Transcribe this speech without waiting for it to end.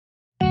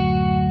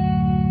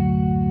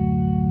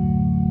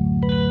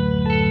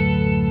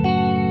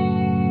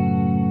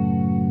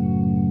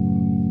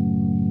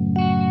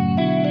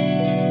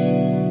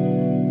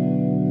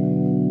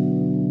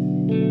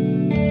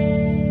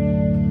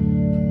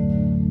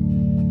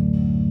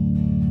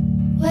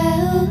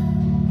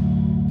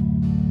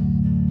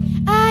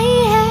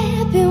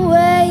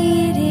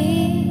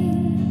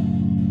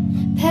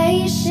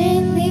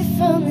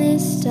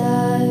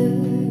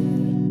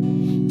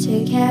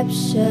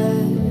capture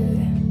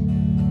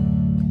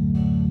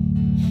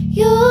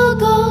your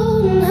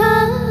golden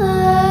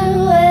heart.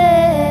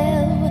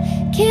 Well,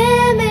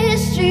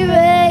 chemistry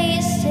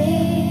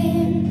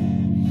racing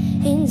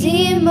and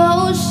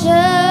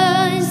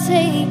emotions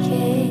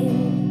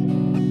taking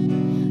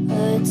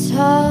a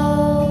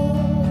toll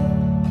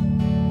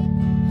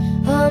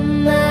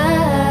on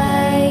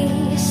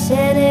my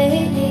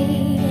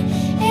sanity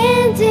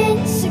and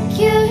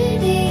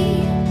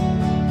insecurity.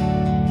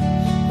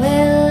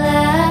 Well,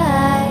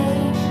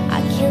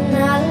 I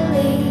cannot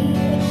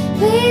leave.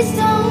 Please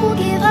don't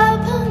give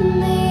up on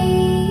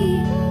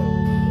me.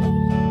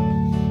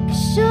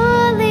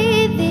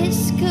 Surely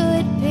this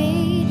could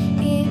be,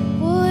 it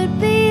would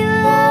be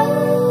love.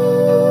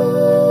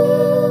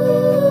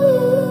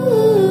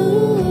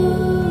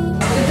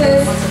 The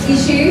first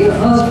issue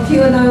of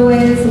Pure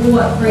Nowhere's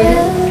What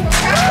Freedom?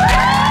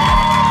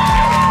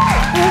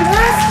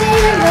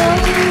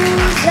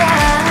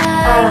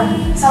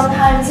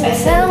 Sometimes I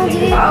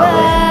simply about what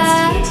it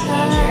means to be a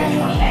teenager in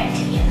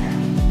 2019.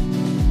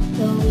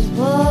 Those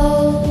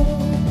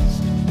walls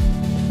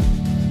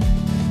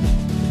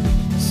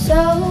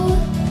so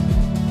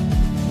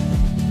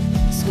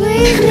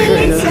squeeze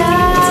me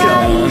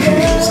tighter.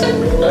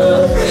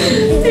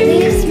 It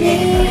leaves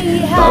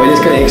me But we're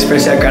just going to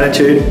express our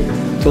gratitude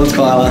towards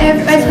Kyla.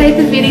 I played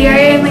the video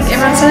and like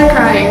everyone started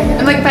crying.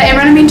 And like by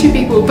everyone I mean 2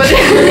 people, but I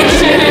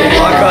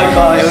cried,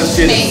 Kyla. It was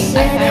just,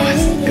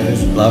 it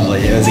was lovely.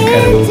 It was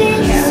incredible.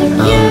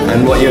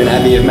 And what you and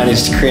Abby have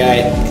managed to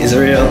create is a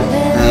real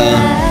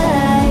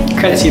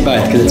credit to you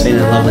both, because it's been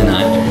a lovely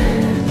night.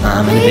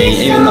 And it'd be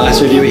even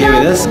nicer if you were here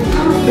with us.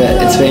 But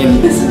it's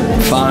been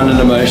fun and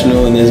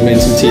emotional, and there's been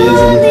some tears.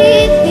 And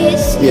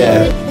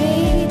yeah.